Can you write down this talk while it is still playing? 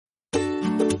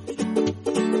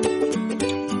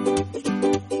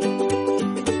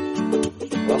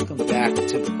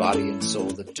to Body and Soul,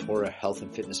 the Torah Health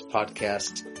and Fitness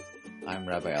Podcast. I'm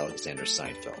Rabbi Alexander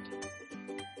Seinfeld.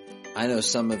 I know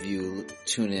some of you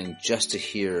tune in just to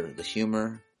hear the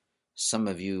humor. Some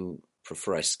of you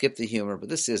prefer I skip the humor, but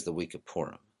this is the week of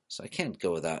Purim, so I can't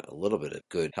go without a little bit of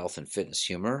good health and fitness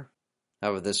humor.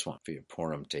 How about this one for your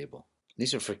Purim table?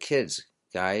 These are for kids,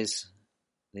 guys.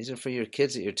 These are for your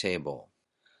kids at your table.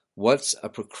 What's a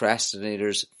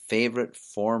procrastinator's favorite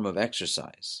form of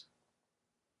exercise?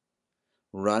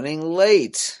 Running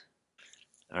late.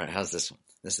 All right, how's this one?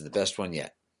 This is the best one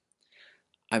yet.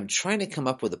 I'm trying to come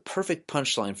up with a perfect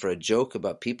punchline for a joke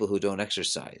about people who don't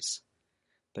exercise,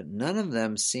 but none of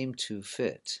them seem to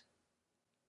fit.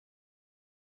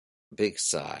 Big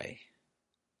sigh.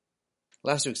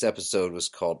 Last week's episode was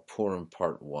called Purim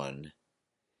Part 1,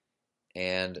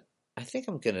 and I think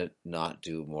I'm going to not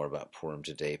do more about Purim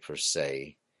today per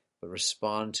se, but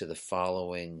respond to the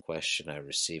following question I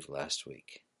received last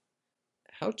week.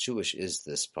 How Jewish is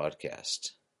this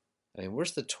podcast? I mean,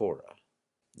 where's the Torah?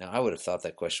 Now, I would have thought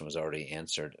that question was already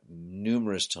answered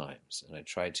numerous times, and I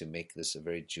tried to make this a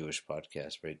very Jewish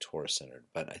podcast, very Torah-centered.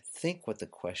 But I think what the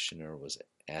questioner was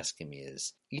asking me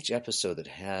is, each episode that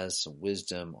has some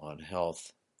wisdom on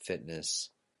health, fitness,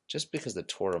 just because the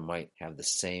Torah might have the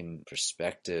same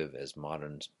perspective as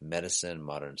modern medicine,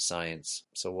 modern science,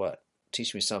 so what?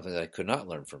 Teach me something that I could not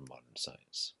learn from modern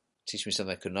science. Teach me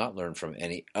something I could not learn from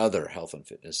any other health and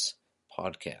fitness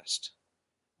podcast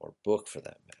or book for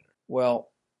that matter. Well,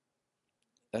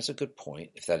 that's a good point,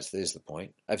 if that is the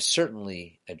point. I've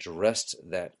certainly addressed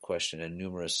that question in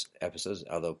numerous episodes,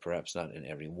 although perhaps not in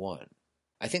every one.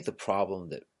 I think the problem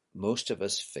that most of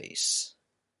us face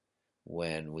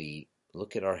when we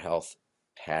look at our health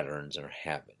patterns or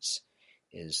habits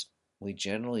is we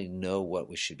generally know what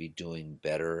we should be doing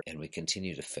better and we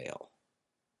continue to fail.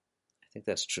 I think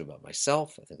that's true about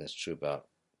myself. I think that's true about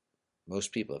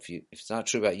most people. If it's not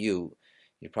true about you,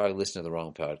 you're probably listening to the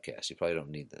wrong podcast. You probably don't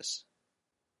need this.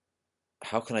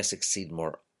 How can I succeed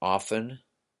more often?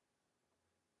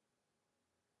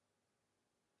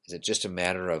 Is it just a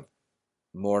matter of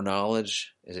more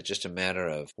knowledge? Is it just a matter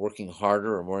of working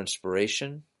harder or more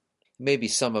inspiration? Maybe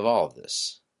some of all of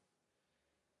this.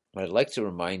 But I'd like to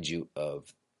remind you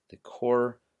of the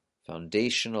core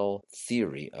foundational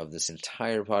theory of this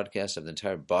entire podcast, of the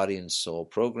entire Body and Soul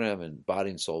program and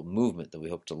Body and Soul movement that we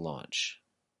hope to launch,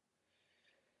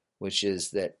 which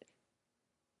is that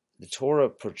the Torah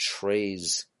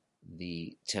portrays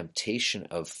the temptation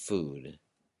of food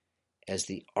as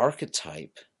the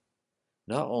archetype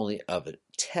not only of a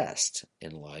test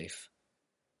in life,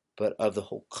 but of the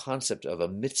whole concept of a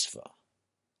mitzvah.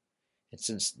 And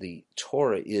since the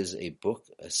Torah is a book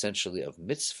essentially of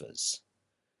mitzvahs,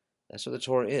 that's what the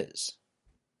Torah is.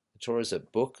 The Torah is a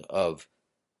book of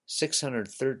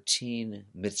 613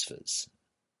 mitzvahs.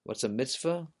 What's a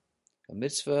mitzvah? A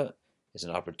mitzvah is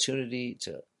an opportunity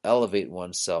to elevate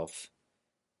oneself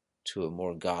to a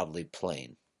more godly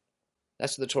plane.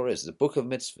 That's what the Torah is, the book of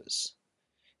mitzvahs.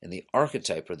 And the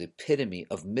archetype or the epitome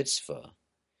of mitzvah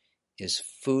is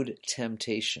food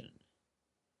temptation,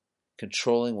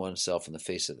 controlling oneself in the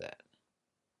face of that.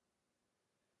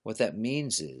 What that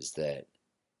means is that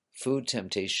food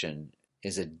temptation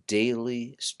is a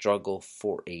daily struggle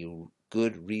for a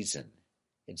good reason.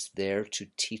 It's there to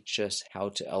teach us how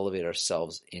to elevate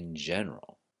ourselves in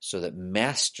general, so that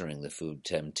mastering the food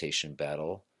temptation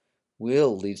battle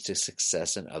will lead to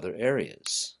success in other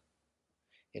areas.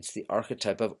 It's the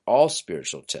archetype of all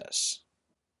spiritual tests.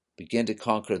 Begin to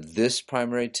conquer this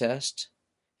primary test,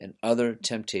 and other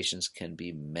temptations can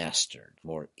be mastered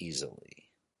more easily.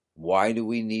 Why do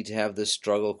we need to have this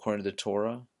struggle according to the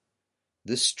Torah?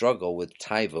 This struggle with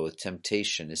taiva, with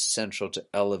temptation, is central to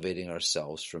elevating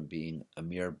ourselves from being a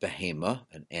mere behema,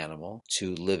 an animal,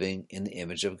 to living in the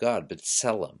image of God,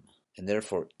 b'tselem. And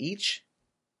therefore, each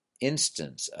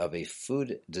instance of a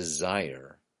food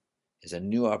desire is a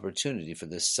new opportunity for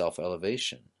this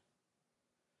self-elevation.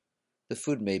 The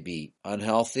food may be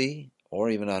unhealthy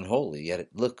or even unholy, yet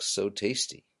it looks so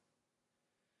tasty.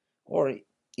 Or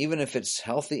even if it's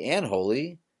healthy and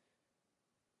holy,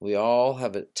 we all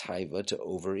have a taiva to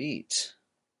overeat.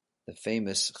 The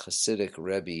famous Hasidic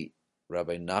Rebbe,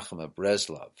 Rabbi Nachman of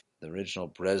Breslov, the original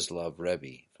Breslov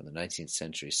Rebbe from the 19th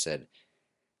century, said,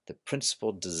 "The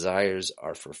principal desires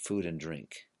are for food and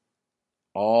drink.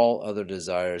 All other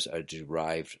desires are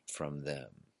derived from them."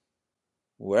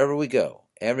 Wherever we go,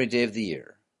 every day of the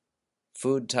year,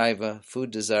 food taiva,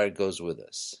 food desire goes with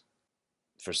us.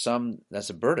 For some, that's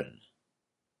a burden.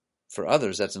 For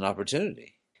others, that's an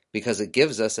opportunity, because it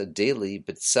gives us a daily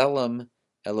b'tselem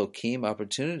Elohim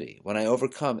opportunity. When I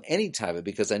overcome any taiva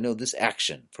because I know this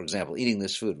action, for example, eating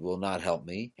this food, will not help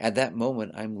me, at that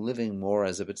moment I'm living more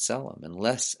as a B'Tselem and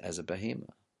less as a Behema.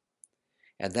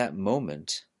 At that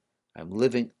moment, I'm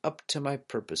living up to my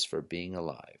purpose for being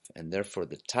alive, and therefore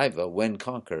the taiva, when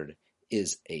conquered,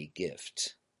 is a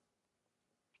gift.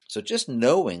 So just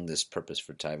knowing this purpose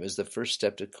for taiva is the first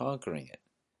step to conquering it.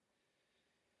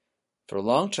 For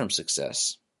long-term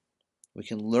success, we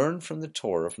can learn from the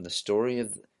Torah, from the story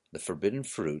of the forbidden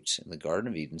fruit in the Garden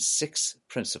of Eden, 6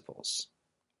 principles.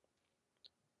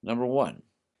 Number 1,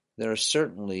 there are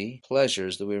certainly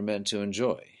pleasures that we are meant to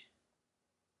enjoy.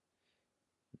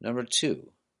 Number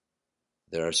 2,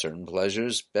 there are certain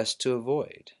pleasures best to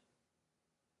avoid.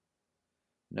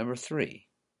 Number 3,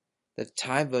 the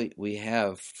taiva we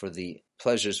have for the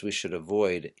pleasures we should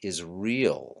avoid is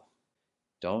real.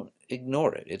 Don't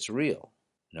ignore it. It's real.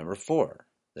 Number 4,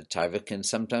 the taiva can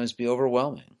sometimes be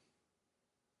overwhelming.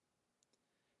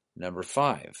 Number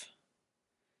 5,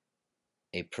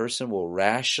 a person will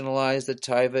rationalize the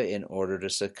taiva in order to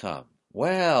succumb.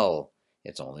 Well,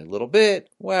 it's only a little bit.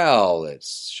 Well,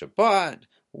 it's Shabbat.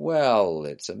 Well,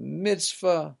 it's a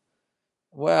mitzvah.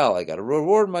 Well, I got to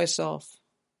reward myself.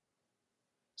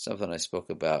 Something I spoke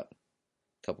about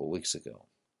a couple of weeks ago.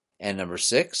 And number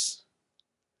 6,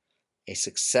 a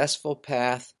successful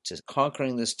path to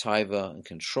conquering this taiva and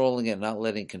controlling it, not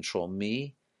letting it control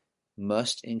me,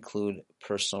 must include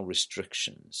personal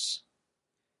restrictions.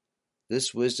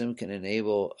 This wisdom can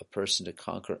enable a person to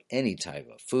conquer any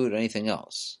taiva, food, anything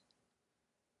else.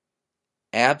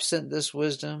 Absent this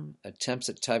wisdom, attempts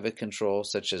at taiva control,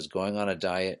 such as going on a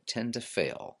diet, tend to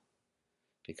fail.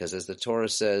 Because as the Torah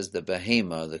says, the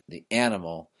behema, the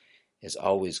animal, is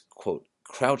always, quote,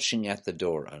 crouching at the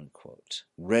door, unquote,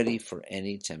 ready for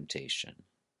any temptation.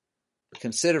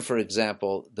 Consider, for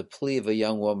example, the plea of a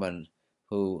young woman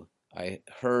who I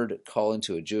heard call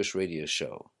into a Jewish radio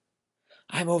show.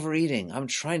 I'm overeating. I'm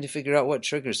trying to figure out what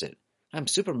triggers it. I'm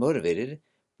super motivated,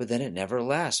 but then it never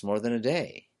lasts more than a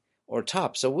day, or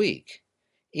tops a week.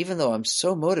 Even though I'm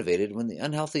so motivated, when the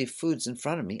unhealthy food's in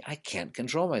front of me, I can't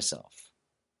control myself.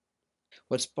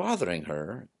 What's bothering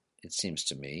her, it seems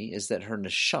to me, is that her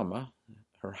neshama,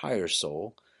 her higher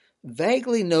soul,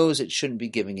 vaguely knows it shouldn't be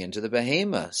giving in to the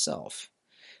behema self.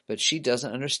 But she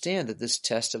doesn't understand that this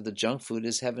test of the junk food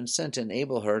is heaven sent to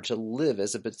enable her to live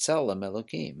as a B'Tselem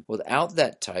Elohim. Without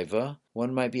that taiva,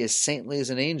 one might be as saintly as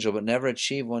an angel, but never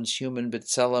achieve one's human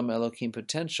B'Tselem Elohim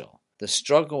potential. The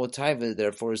struggle with taiva,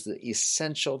 therefore, is the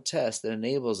essential test that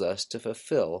enables us to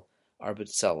fulfill our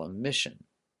B'Tselem mission.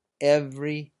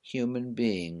 Every human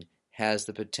being has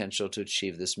the potential to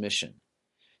achieve this mission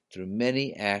through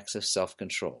many acts of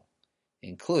self-control,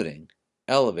 including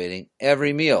elevating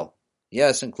every meal.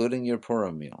 Yes, including your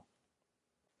Purim meal.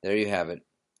 There you have it.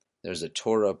 There's a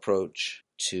Torah approach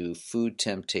to food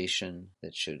temptation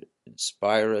that should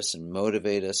inspire us and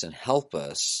motivate us and help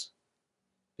us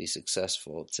be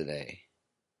successful today.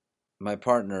 My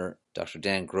partner, Dr.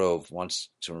 Dan Grove, wants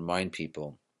to remind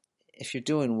people, if you're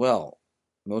doing well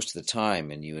most of the time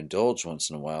and you indulge once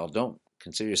in a while, don't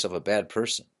consider yourself a bad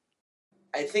person.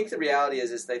 I think the reality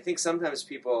is I think sometimes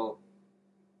people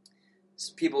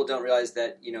don't realize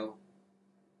that,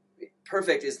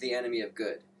 perfect is the enemy of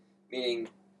good, meaning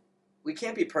we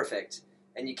can't be perfect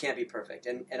and you can't be perfect.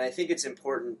 And I think it's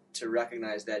important to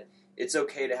recognize that it's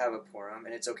okay to have a Purim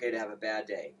and it's okay to have a bad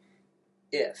day.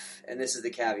 If, and this is the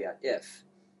caveat,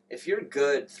 if you're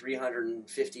good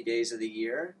 350 days of the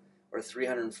year or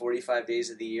 345 days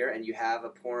of the year and you have a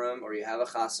Purim or you have a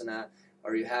Chasana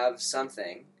or you have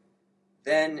something,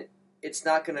 then it's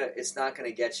not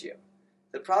gonna get you.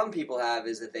 The problem people have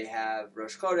is that they have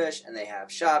Rosh Chodesh, and they have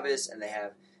Shabbos, and they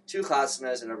have 2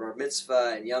 chasanas, and a Bar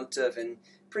Mitzvah, and Yom Tov, and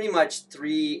pretty much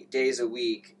 3 days a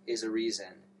week is a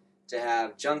reason to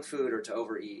have junk food or to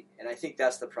overeat. And I think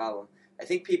that's the problem. I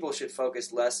think people should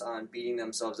focus less on beating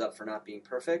themselves up for not being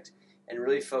perfect, and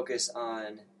really focus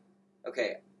on,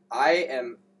 okay, I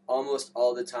am almost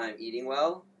all the time eating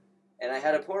well, and I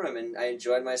had a Purim, and I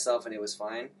enjoyed myself, and it was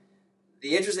fine.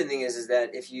 The interesting thing is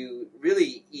that if you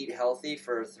really eat healthy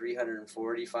for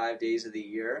 345 days of the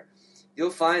year, you'll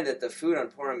find that the food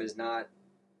on Purim is not,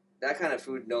 that kind of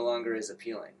food no longer is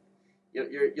appealing.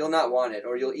 You'll not want it,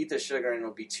 or you'll eat the sugar and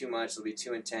it'll be too much, it'll be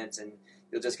too intense, and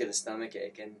you'll just get a stomach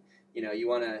ache. And, you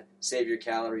want to save your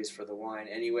calories for the wine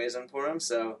anyways on Purim.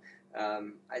 So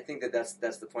I think that's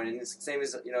the point. And it's the same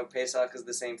as, Pesach is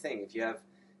the same thing. If you have,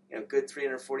 good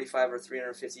 345 or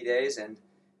 350 days and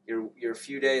your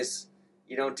few days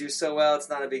you don't do so well, it's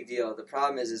not a big deal. The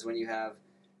problem is when you have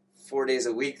 4 days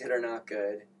a week that are not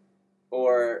good,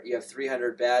 or you have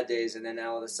 300 bad days, and then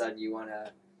all of a sudden you want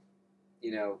to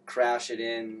crash it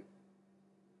in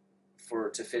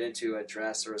to fit into a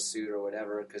dress or a suit or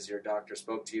whatever because your doctor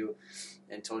spoke to you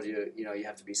and told you, you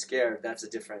have to be scared. That's a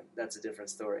different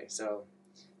story. So,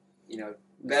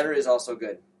 better is also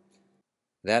good.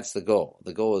 That's the goal.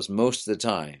 The goal is most of the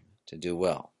time to do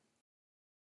well.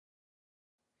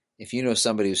 If you know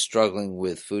somebody who's struggling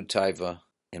with food taiva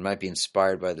and might be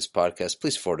inspired by this podcast,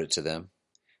 please forward it to them.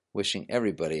 Wishing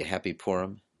everybody a happy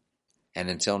Purim. And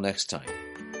until next time,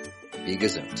 be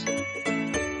gesund.